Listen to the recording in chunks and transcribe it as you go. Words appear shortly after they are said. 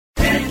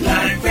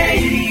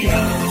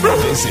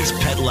This is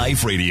Pet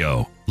Life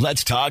Radio.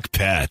 Let's talk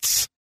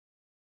pets.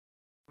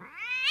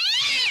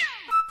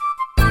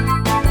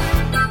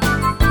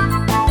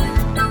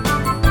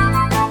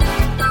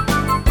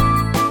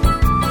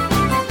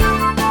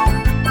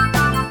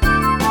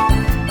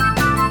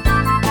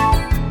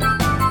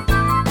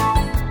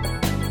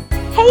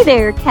 Hey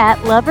there, cat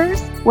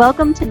lovers.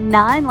 Welcome to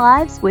 9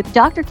 Lives with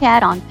Dr.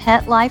 Cat on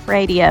Pet Life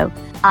Radio.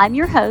 I'm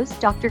your host,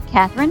 Dr.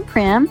 Catherine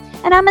Prim,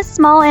 and I'm a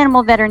small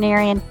animal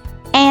veterinarian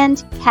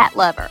and cat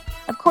lover.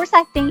 Of course,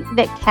 I think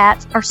that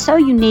cats are so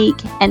unique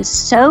and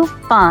so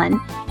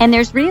fun, and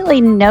there's really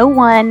no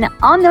one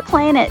on the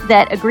planet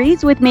that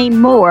agrees with me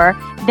more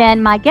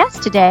than my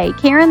guest today.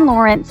 Karen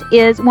Lawrence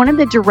is one of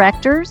the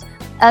directors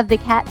of the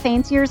Cat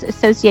Fanciers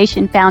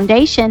Association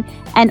Foundation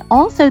and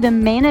also the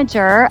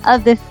manager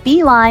of the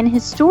Feline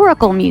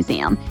Historical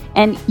Museum.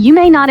 And you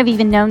may not have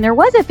even known there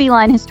was a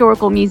Feline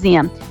Historical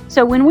Museum.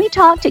 So when we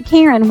talk to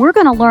Karen, we're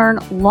going to learn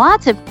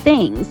lots of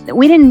things that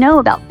we didn't know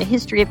about the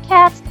history of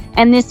cats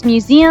and this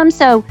museum.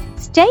 So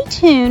stay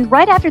tuned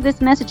right after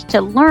this message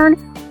to learn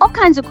all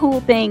kinds of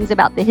cool things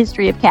about the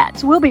history of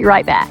cats. We'll be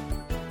right back.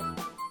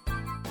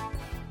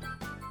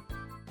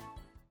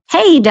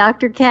 Hey,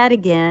 Dr. Cat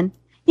again.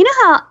 You know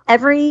how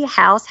every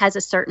house has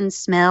a certain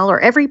smell, or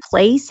every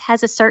place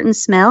has a certain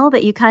smell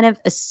that you kind of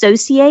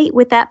associate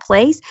with that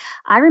place?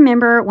 I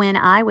remember when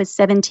I was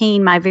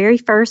 17, my very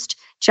first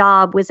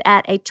job was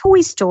at a toy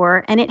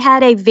store, and it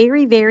had a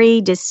very, very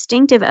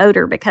distinctive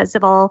odor because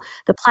of all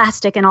the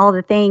plastic and all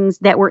the things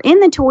that were in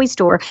the toy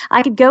store.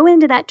 I could go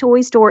into that toy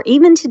store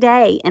even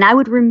today, and I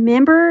would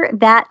remember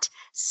that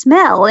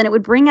smell, and it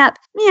would bring up,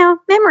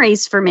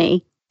 memories for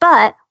me.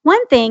 But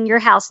one thing your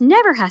house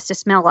never has to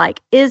smell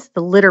like is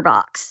the litter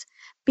box.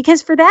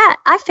 Because for that,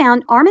 I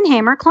found Arm &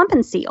 Hammer Clump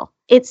and Seal.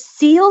 It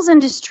seals and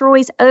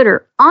destroys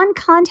odor on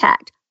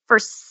contact for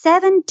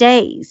 7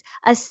 days.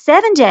 A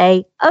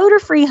 7-day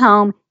odor-free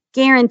home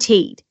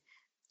guaranteed.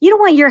 You don't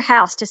want your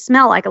house to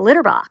smell like a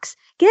litter box.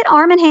 Get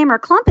Arm & Hammer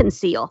Clump and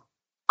Seal.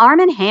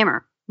 Arm &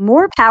 Hammer.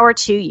 More power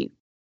to you.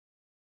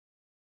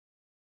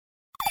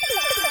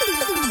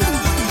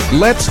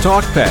 Let's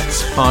Talk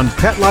Pets on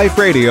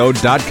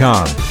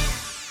PetLifeRadio.com.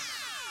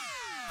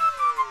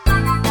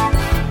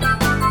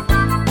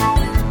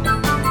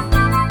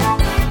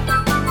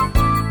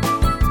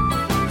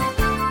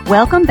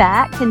 Welcome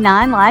back to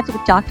 9 Lives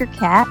with Dr.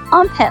 Cat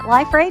on Pet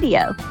Life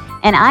Radio.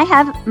 And I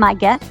have my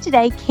guest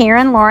today,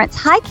 Karen Lawrence.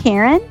 Hi,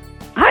 Karen.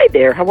 Hi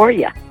there. How are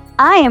you?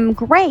 I am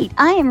great.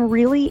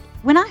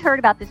 When I heard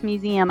about this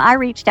museum, I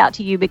reached out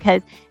to you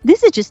because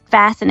this is just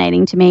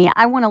fascinating to me.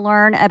 I want to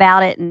learn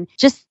about it and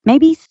just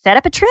maybe set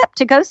up a trip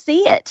to go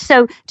see it.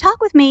 So talk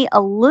with me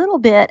a little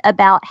bit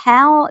about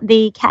how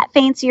the Cat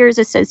Fanciers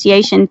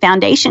Association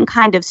Foundation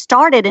kind of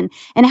started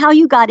and how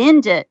you got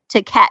into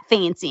cat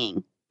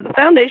fancying. The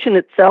foundation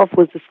itself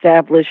was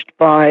established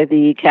by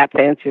the Cat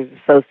Fanciers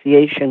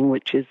Association,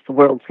 which is the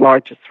world's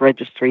largest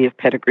registry of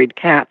pedigreed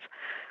cats.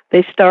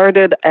 They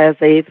started as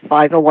a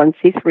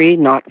 501c3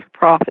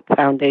 not-for-profit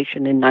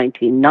foundation in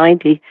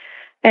 1990,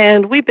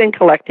 and we've been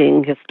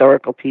collecting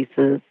historical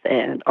pieces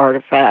and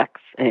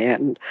artifacts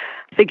and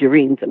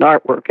figurines and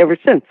artwork ever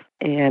since.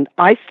 And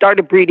I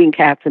started breeding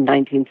cats in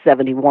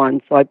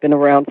 1971, so I've been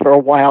around for a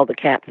while, the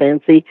cat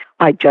fancy.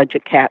 I judge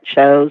at cat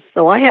shows,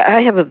 so I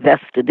have a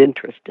vested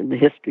interest in the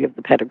history of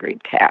the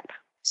pedigreed cat.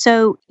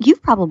 So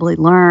you've probably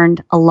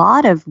learned a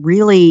lot of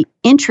really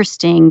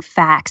interesting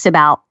facts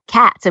about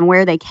cats and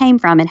where they came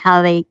from and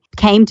how they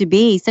came to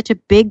be such a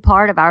big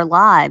part of our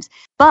lives.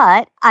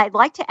 But I'd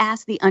like to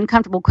ask the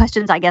uncomfortable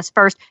questions, I guess,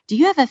 first. Do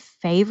you have a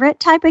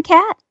favorite type of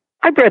cat?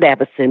 I bred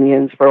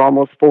Abyssinians for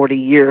almost 40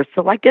 years,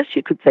 so I guess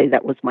you could say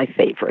that was my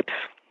favorite.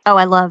 Oh,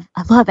 I love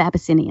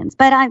Abyssinians,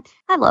 but I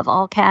love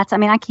all cats. I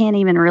mean, I can't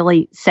even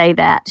really say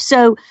that.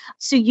 So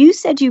you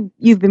said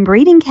you've been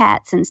breeding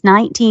cats since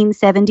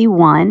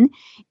 1971,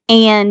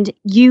 and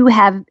you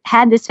have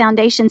had this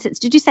foundation since,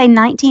 did you say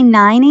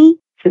 1990?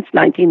 Since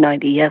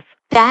 1990, yes.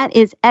 That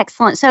is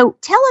excellent. So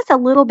tell us a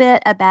little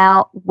bit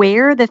about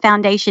where the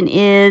foundation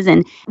is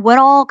and what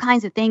all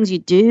kinds of things you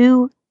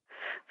do.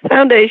 The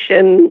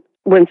foundation,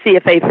 when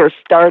CFA first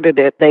started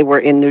it, they were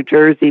in New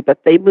Jersey,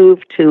 but they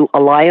moved to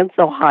Alliance,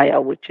 Ohio,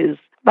 which is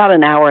about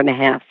an hour and a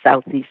half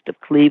southeast of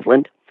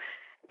Cleveland.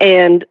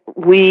 And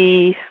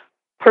we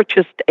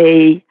purchased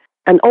an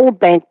old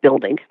bank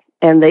building,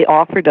 and they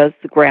offered us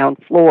the ground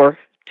floor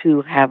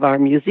to have our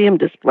museum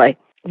display.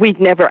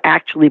 We'd never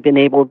actually been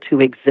able to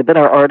exhibit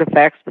our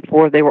artifacts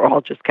before. They were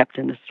all just kept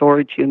in a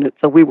storage unit,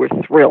 so we were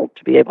thrilled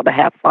to be able to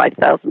have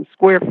 5,000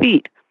 square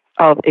feet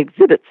of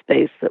exhibit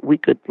space that we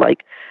could,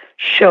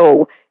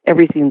 show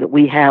everything that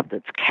we have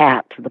that's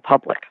cat to the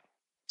public.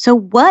 So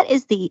what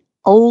is the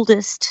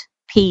oldest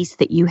piece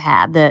that you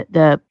have,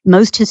 the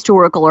most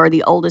historical or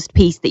the oldest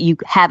piece that you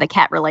have, a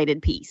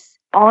cat-related piece?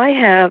 I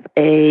have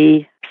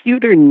a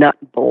pewter nut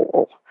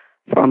bowl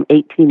from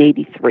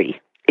 1883.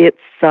 It's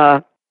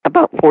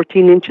about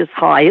 14 inches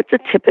high. It's a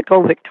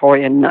typical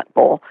Victorian nut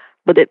bowl,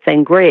 but it's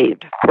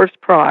engraved. First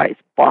prize,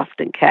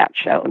 Boston Cat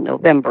Show,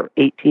 November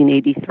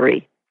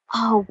 1883.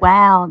 Oh,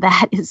 wow.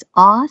 That is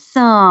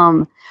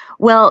awesome.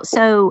 Well,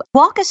 so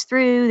walk us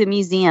through the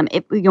museum.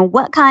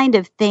 What kind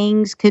of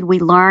things could we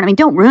learn? I mean,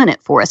 don't ruin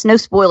it for us. No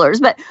spoilers,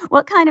 but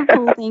what kind of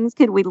cool things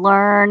could we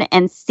learn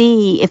and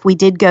see if we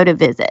did go to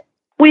visit?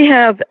 We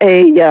have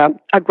a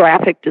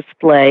graphic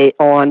display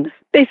on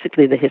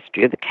basically the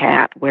history of the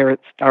cat, where it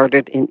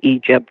started in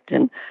Egypt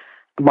and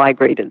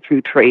migrated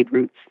through trade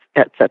routes,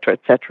 et cetera,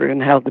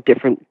 and how the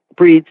different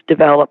breeds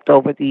developed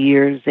over the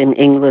years in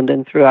England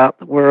and throughout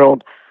the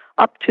world,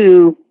 up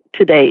to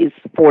today's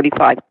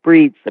 45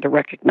 breeds that are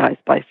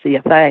recognized by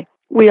CFA.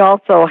 We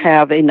also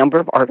have a number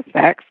of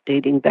artifacts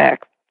dating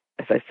back,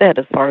 as I said,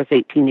 as far as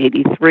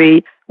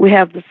 1883. We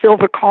have the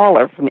silver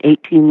collar from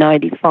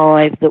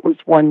 1895 that was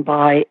won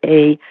by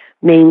a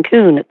Maine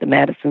Coon at the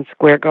Madison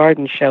Square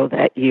Garden show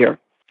that year.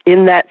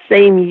 In that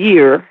same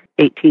year,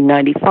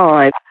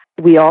 1895,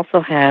 we also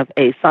have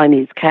a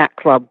Siamese Cat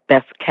Club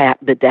Best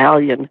Cat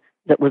Medallion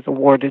that was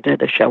awarded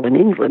at a show in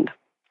England.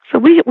 So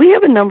we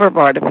have a number of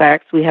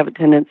artifacts. We have a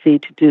tendency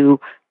to do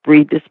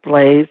breed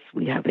displays.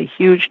 We have a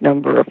huge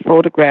number of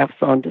photographs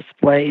on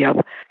display of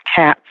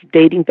cats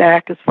dating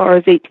back as far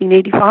as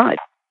 1885.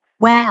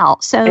 Wow.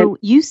 So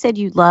you said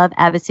you love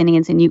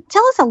Abyssinians, and you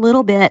tell us a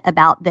little bit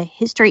about the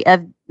history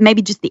of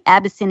maybe just the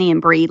Abyssinian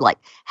breed. Like,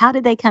 how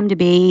did they come to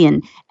be,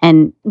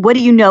 and what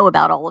do you know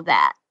about all of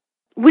that?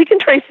 We can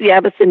trace the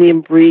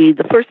Abyssinian breed.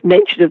 The first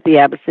mention of the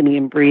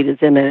Abyssinian breed is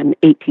in an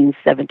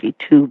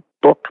 1872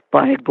 book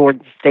by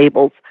Gordon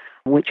Stables,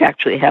 which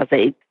actually has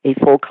a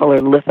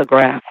full-color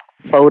lithograph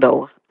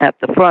photo at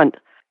the front.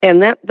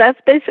 And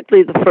that's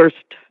basically the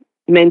first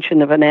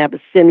mention of an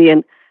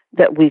Abyssinian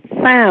that we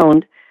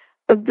found.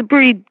 The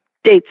breed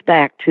dates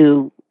back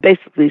to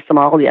basically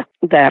Somalia,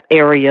 that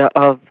area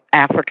of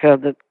Africa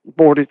that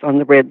borders on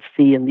the Red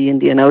Sea and the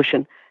Indian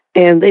Ocean.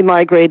 And they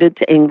migrated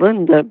to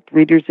England. The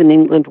breeders in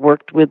England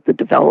worked with the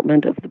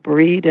development of the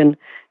breed, and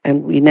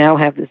we now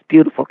have this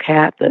beautiful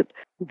cat that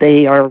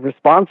they are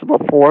responsible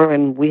for,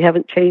 and we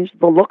haven't changed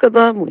the look of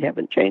them. We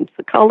haven't changed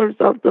the colors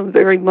of them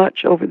very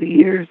much over the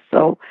years,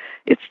 so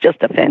it's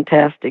just a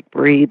fantastic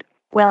breed.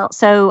 Well,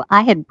 so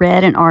I had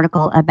read an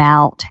article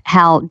about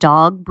how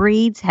dog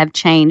breeds have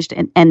changed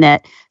and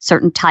that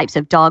certain types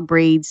of dog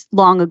breeds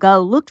long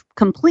ago looked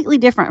completely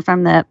different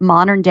from the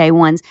modern day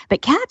ones.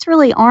 But cats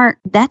really aren't.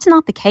 That's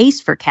not the case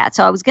for cats.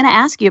 So I was going to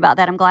ask you about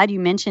that. I'm glad you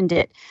mentioned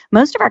it.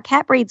 Most of our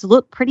cat breeds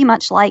look pretty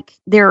much like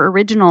their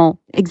original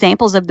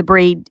examples of the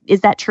breed.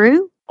 Is that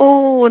true?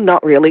 Oh,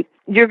 not really.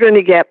 You're going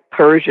to get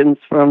Persians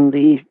from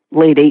the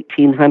late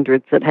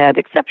 1800s that had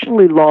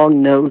exceptionally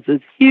long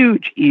noses,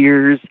 huge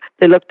ears.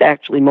 They looked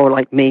actually more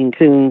like Maine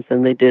Coons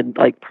than they did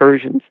like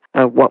Persians,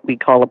 what we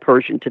call a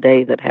Persian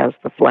today that has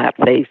the flat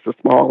face, the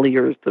small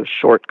ears, the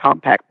short,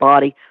 compact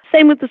body.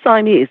 Same with the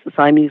Siamese. The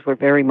Siamese were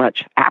very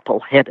much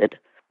apple-headed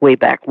way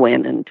back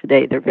when, and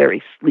today they're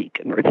very sleek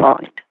and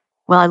refined.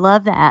 Well, I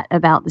love that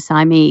about the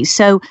Siamese.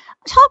 So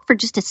talk for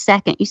just a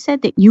second. You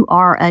said that you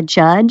are a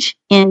judge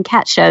in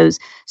cat shows.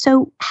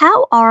 So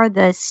how are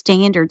the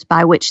standards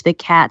by which the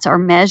cats are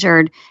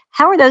measured?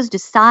 How are those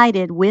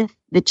decided with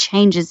the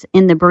changes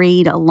in the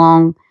breed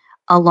along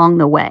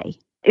the way?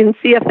 In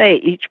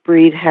CFA, each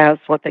breed has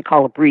what they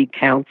call a breed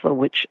council,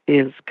 which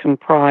is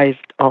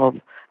comprised of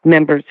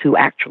members who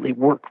actually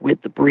work with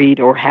the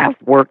breed or have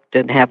worked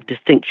and have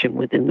distinction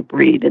within the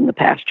breed in the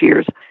past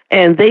years.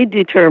 And they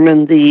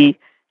determine the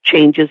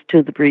changes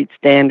to the breed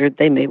standard.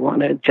 They may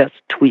want to just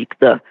tweak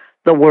the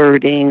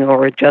wording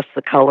or adjust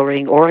the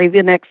coloring or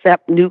even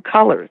accept new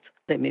colors.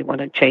 They may want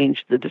to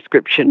change the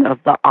description of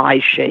the eye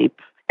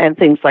shape and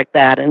things like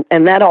that.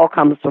 And that all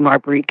comes from our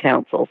breed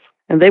councils.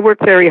 And they work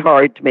very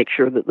hard to make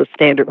sure that the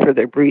standard for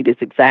their breed is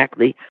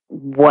exactly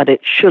what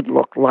it should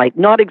look like,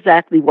 not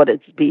exactly what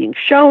it's being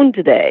shown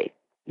today.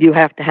 You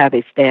have to have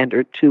a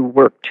standard to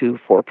work to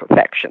for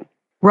perfection.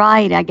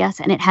 Right, I guess,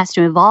 and it has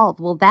to evolve.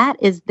 Well, that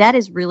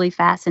is really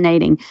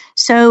fascinating.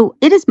 So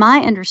it is my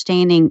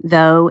understanding,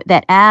 though,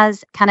 that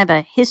as kind of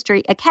a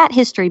cat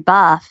history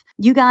buff,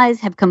 you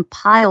guys have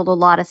compiled a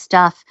lot of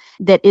stuff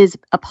that is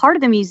a part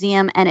of the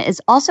museum, and it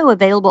is also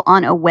available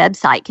on a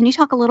website. Can you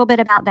talk a little bit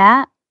about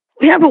that?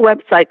 We have a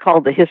website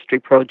called the History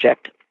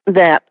Project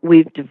that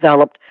we've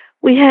developed.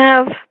 We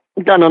have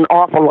done an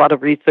awful lot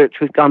of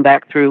research. We've gone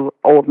back through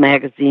old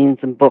magazines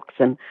and books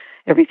and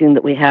everything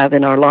that we have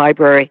in our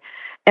library.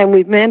 And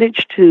we've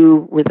managed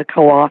to, with a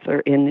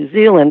co-author in New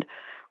Zealand,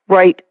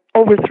 write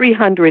over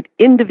 300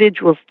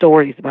 individual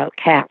stories about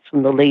cats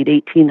from the late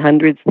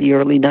 1800s, the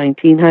early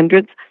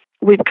 1900s.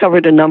 We've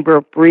covered a number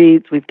of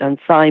breeds. We've done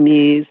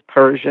Siamese,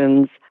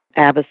 Persians,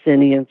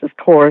 Abyssinians, of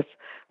course.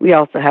 We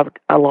also have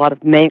a lot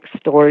of Manx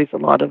stories, a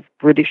lot of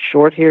British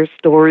Shorthair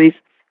stories.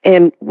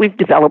 And we've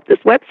developed this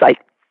website.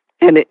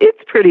 And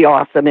it's pretty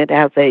awesome. It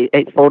has a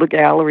photo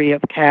gallery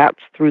of cats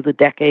through the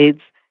decades.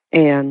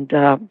 And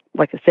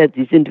like I said,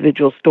 these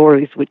individual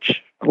stories,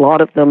 which a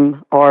lot of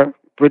them are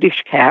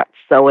British cats,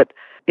 so it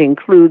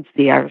includes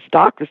the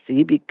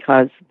aristocracy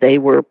because they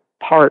were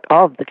part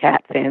of the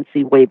cat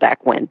fancy way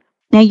back when.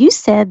 Now, you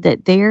said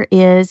that there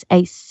is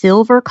a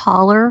silver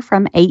collar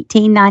from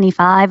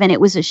 1895, and it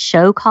was a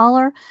show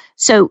collar.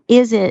 So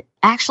is it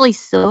actually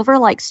silver,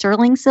 like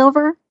sterling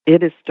silver?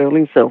 It is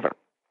sterling silver.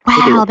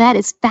 Wow, that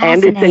is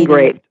fascinating. And it's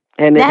engraved.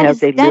 And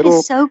that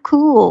is so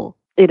cool.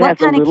 It what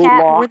has a little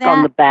lock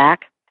on the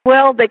back.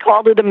 Well, they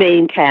called it a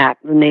Maine cat.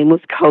 The name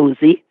was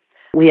Cozy.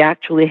 We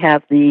actually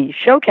have the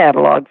show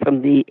catalog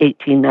from the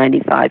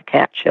 1895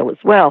 cat show as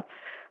well.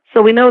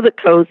 So we know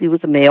that Cozy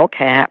was a male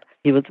cat.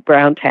 He was a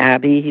brown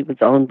tabby. He was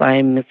owned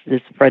by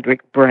Mrs.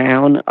 Frederick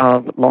Brown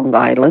of Long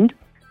Island.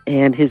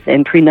 And his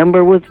entry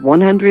number was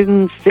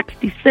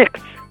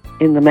 166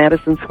 in the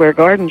Madison Square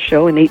Garden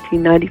show in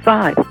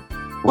 1895.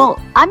 Well,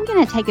 I'm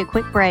going to take a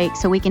quick break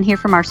so we can hear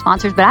from our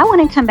sponsors, but I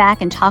want to come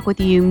back and talk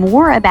with you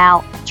more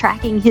about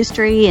tracking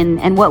history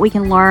and what we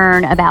can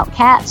learn about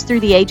cats through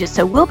the ages.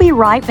 So we'll be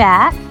right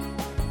back.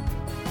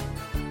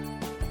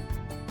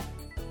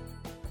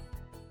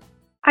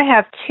 I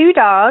have 2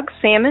 dogs,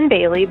 Sam and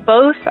Bailey.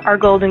 Both are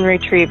golden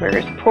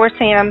retrievers. Poor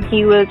Sam,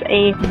 he was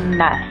a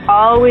mess.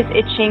 Always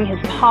itching. His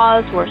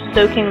paws were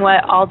soaking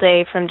wet all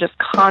day from just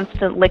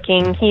constant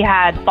licking. He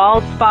had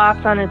bald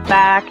spots on his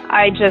back.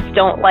 I just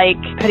don't like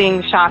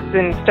putting shots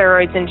and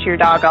steroids into your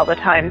dog all the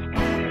time.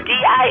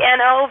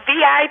 DINOVITE.com.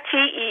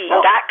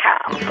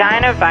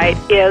 Dinovite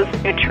is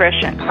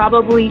nutrition.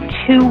 Probably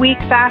 2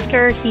 weeks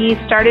after he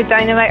started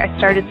Dinovite, I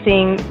started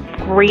seeing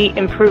great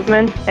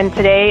improvements, and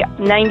today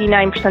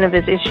 99% of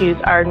his issues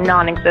are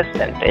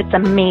non-existent. It's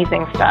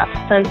amazing stuff.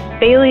 Since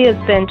Bailey has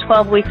been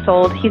 12 weeks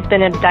old, he's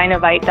been a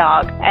Dinovite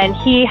dog, and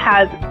he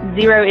has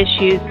 0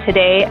 issues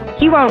today.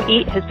 He won't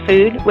eat his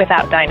food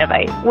without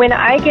Dinovite. When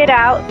I get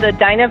out the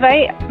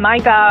Dinovite, my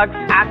dogs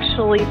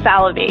actually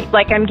salivate,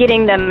 like I'm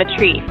getting them a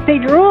treat. They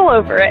drool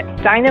over it.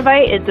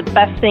 Dinovite is the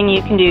best thing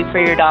you can do for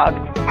your dog.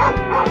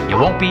 You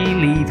won't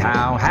believe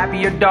how happy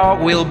your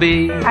dog will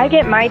be. I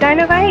get my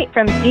Dinovite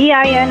from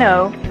DINOVITE.com.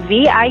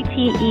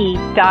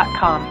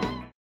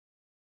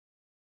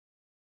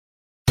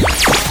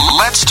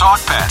 Let's talk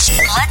pets.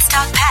 Let's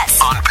talk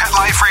pets On Pet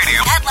Life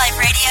Radio. Pet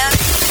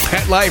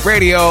Life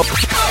Radio.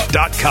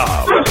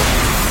 PetLifeRadio.com.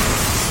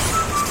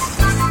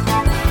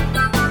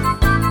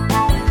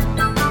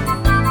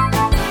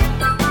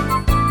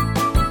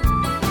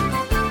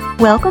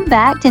 Welcome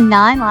back to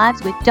 9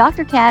 Lives with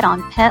Dr. Cat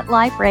on Pet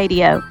Life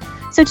Radio.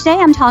 So today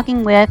I'm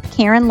talking with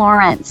Karen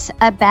Lawrence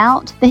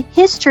about the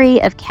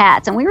history of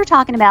cats. And we were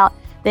talking about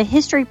the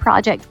History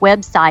Project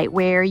website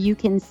where you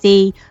can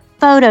see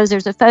photos.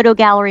 There's a photo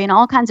gallery and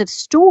all kinds of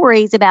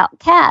stories about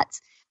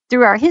cats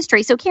through our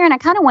history. So Karen, I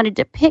kind of wanted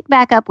to pick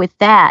back up with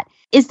that.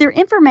 Is there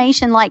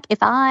information, like if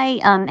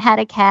I had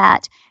a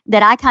cat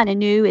that I kind of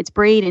knew its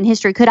breed and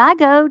history, could I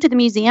go to the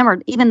museum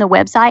or even the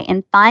website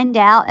and find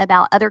out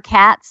about other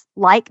cats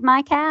like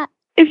my cat?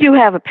 If you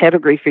have a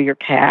pedigree for your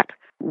cat,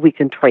 we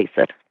can trace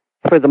it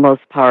for the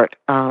most part.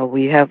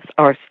 We have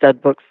our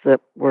stud books that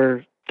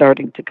we're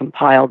starting to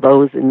compile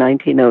those in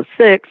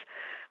 1906.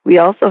 We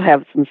also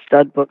have some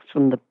stud books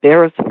from the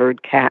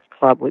Beresford Cat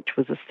Club, which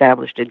was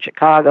established in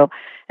Chicago,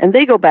 and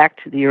they go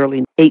back to the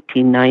early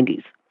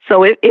 1890s.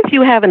 So if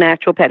you have an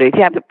actual pedigree, if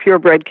you have a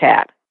purebred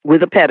cat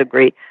with a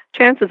pedigree,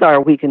 chances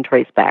are we can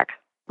trace back.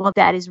 Well,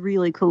 that is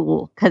really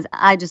cool because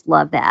I just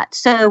love that.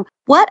 So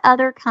what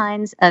other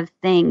kinds of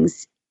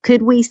things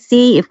could we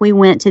see if we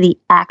went to the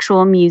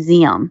actual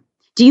museum?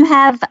 Do you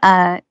have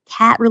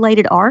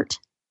cat-related art?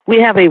 We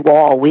have a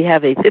wall. We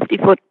have a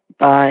 50-foot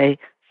by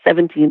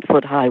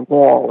 17-foot high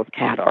wall of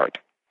cat art.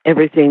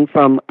 Everything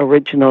from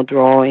original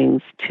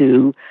drawings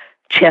to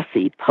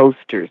Chessie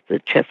posters, the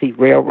Chessie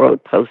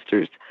Railroad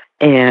posters.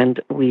 And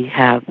we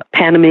have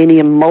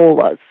Panamanian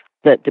molas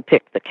that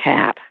depict the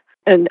cat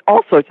and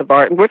all sorts of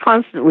art. And we're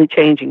constantly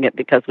changing it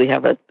because we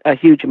have a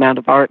huge amount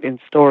of art in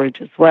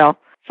storage as well.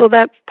 So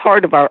that's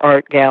part of our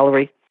art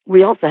gallery.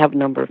 We also have a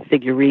number of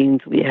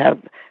figurines. We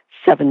have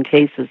 7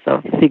 cases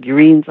of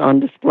figurines on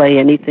display,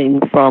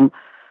 anything from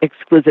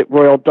exquisite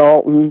Royal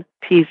Dalton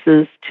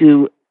pieces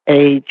to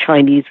a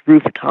Chinese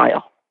roof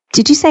tile.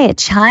 Did you say a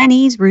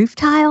Chinese roof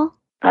tile?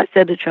 I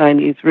said a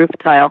Chinese roof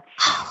tile.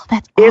 Oh,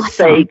 that's awesome. It's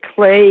a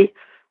clay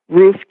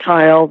roof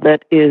tile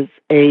that is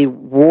a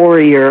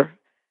warrior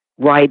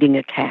riding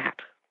a cat.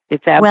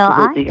 It's absolutely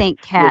Well, I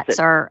think cats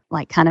are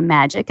like kind of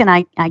magic, and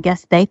I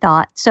guess they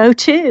thought so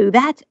too.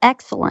 That's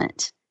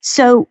excellent.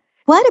 So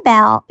what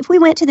about if we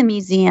went to the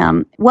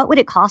museum, what would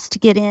it cost to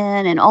get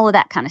in and all of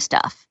that kind of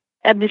stuff?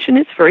 Admission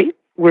is free.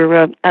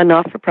 We're a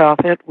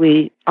not-for-profit.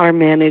 We are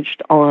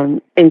managed on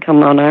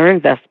income on our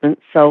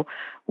investments, so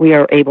we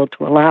are able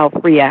to allow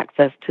free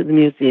access to the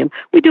museum.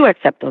 We do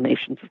accept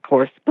donations, of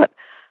course, but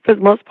for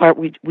the most part,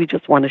 we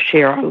just want to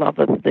share our love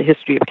of the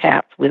history of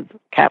cats with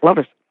cat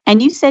lovers.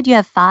 And you said you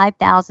have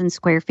 5,000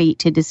 square feet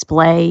to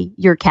display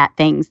your cat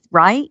things,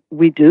 right?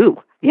 We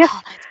do. Yes.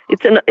 Oh,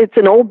 it's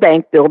an old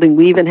bank building.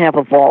 We even have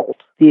a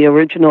vault, the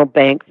original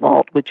bank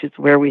vault, which is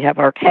where we have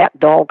our cat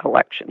doll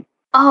collection.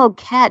 Oh,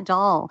 cat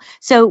doll.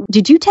 So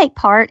did you take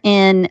part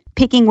in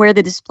picking where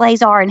the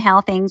displays are and how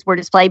things were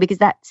displayed? Because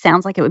that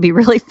sounds like it would be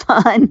really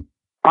fun.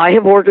 I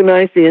have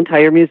organized the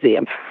entire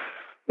museum.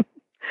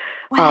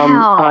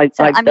 Wow.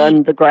 I've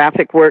done the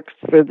graphic works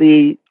for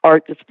the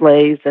art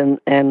displays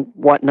and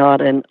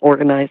whatnot, and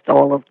organized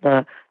all of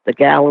the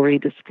gallery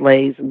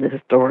displays and the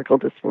historical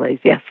displays,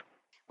 yes.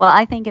 Well,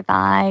 I think if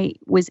I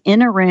was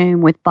in a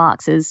room with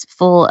boxes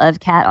full of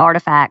cat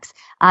artifacts,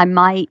 I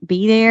might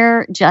be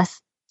there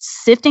just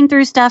sifting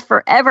through stuff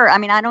forever. I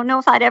mean, I don't know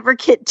if I'd ever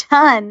get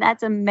done.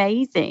 That's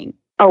amazing.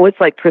 Oh, it's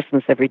like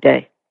Christmas every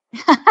day.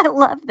 I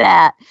love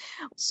that.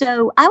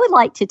 So I would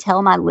like to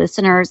tell my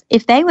listeners,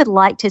 if they would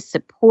like to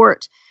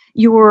support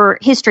your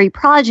history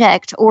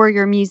project or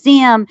your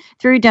museum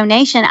through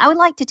donation, I would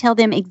like to tell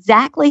them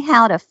exactly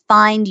how to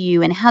find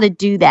you and how to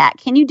do that.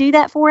 Can you do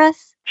that for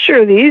us?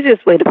 Sure. The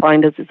easiest way to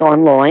find us is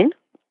online.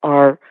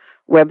 Our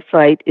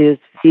website is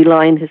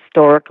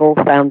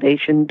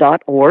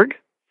felinehistoricalfoundation.org.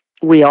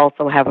 We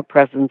also have a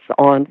presence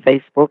on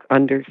Facebook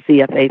under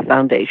CFA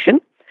Foundation,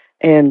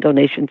 and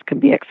donations can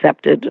be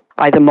accepted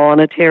either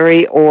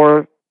monetary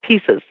or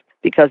pieces,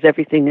 because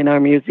everything in our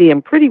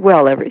museum, pretty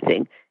well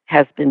everything,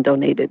 has been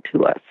donated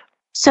to us.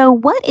 So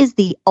what is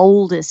the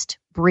oldest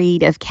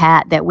breed of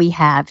cat that we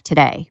have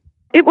today?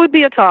 It would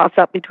be a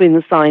toss-up between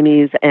the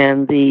Siamese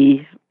and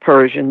the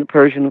Persian. The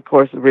Persian, of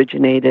course,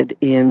 originated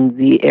in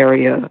the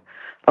area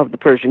of the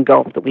Persian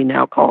Gulf that we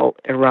now call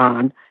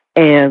Iran.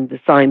 And the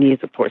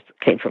Siamese, of course,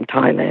 came from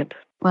Thailand.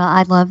 Well,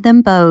 I love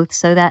them both,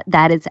 so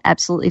that is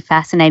absolutely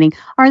fascinating.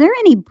 Are there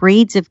any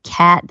breeds of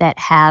cat that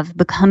have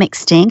become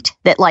extinct,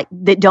 that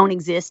don't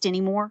exist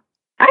anymore?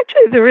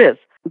 Actually, there is.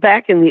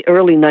 Back in the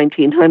early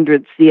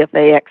 1900s,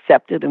 CFA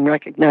accepted and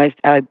recognized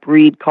a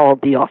breed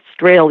called the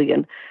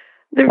Australian.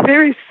 They're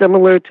very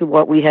similar to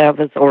what we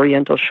have as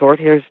Oriental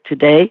Shorthairs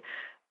today,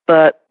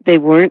 but they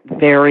weren't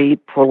very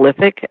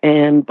prolific,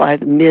 and by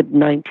the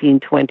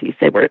mid-1920s,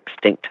 they were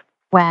extinct.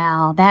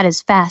 Wow, that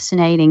is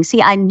fascinating.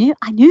 See, I knew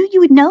you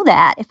would know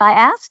that if I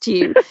asked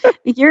you.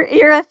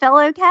 You're a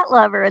fellow cat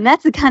lover, and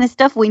that's the kind of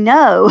stuff we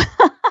know.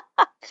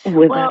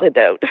 Without a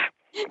doubt.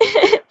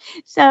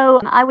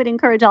 So I would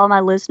encourage all my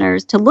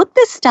listeners to look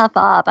this stuff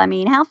up. I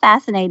mean, how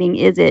fascinating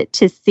is it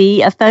to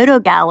see a photo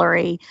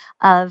gallery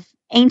of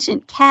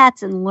ancient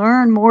cats and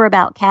learn more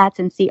about cats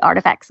and see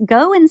artifacts?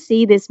 Go and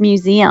see this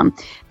museum.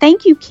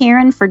 Thank you,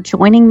 Karen, for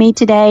joining me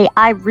today.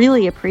 I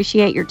really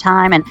appreciate your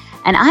time, and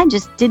I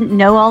just didn't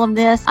know all of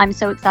this. I'm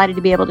so excited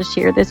to be able to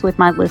share this with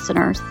my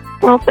listeners.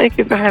 Well, thank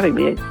you for having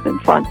me. It's been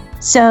fun.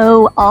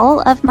 So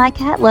all of my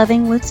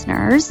cat-loving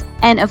listeners,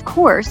 and of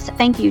course,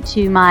 thank you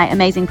to my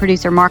amazing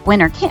producer, Mark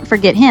Winter. Can't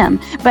forget him.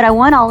 But I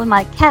want all of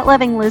my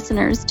cat-loving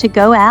listeners to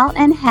go out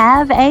and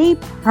have a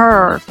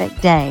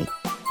perfect day.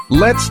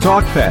 Let's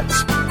Talk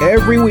Pets,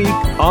 every week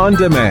on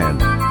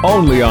demand,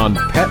 only on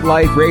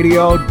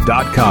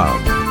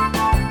PetLifeRadio.com.